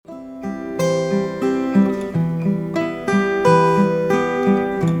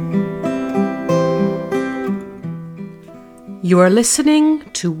You are listening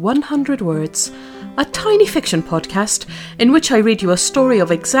to 100 Words, a tiny fiction podcast in which I read you a story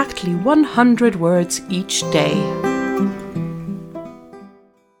of exactly 100 words each day.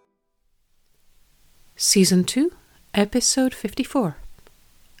 Season 2, Episode 54,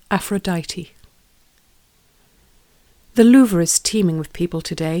 Aphrodite. The Louvre is teeming with people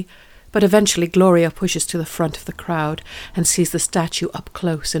today, but eventually Gloria pushes to the front of the crowd and sees the statue up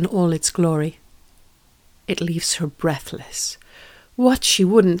close in all its glory. It leaves her breathless. What she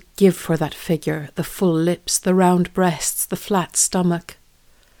wouldn't give for that figure, the full lips, the round breasts, the flat stomach.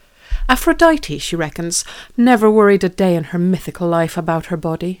 Aphrodite, she reckons, never worried a day in her mythical life about her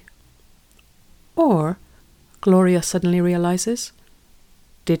body. Or, Gloria suddenly realizes,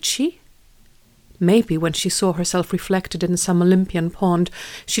 did she? Maybe when she saw herself reflected in some Olympian pond,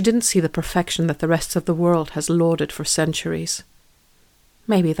 she didn't see the perfection that the rest of the world has lauded for centuries.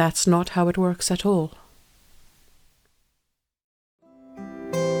 Maybe that's not how it works at all.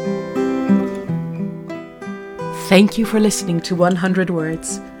 Thank you for listening to 100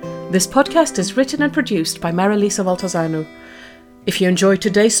 Words. This podcast is written and produced by Marilisa Valtazano. If you enjoyed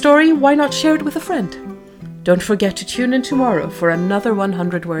today's story, why not share it with a friend? Don't forget to tune in tomorrow for another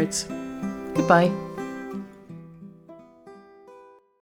 100 Words. Goodbye.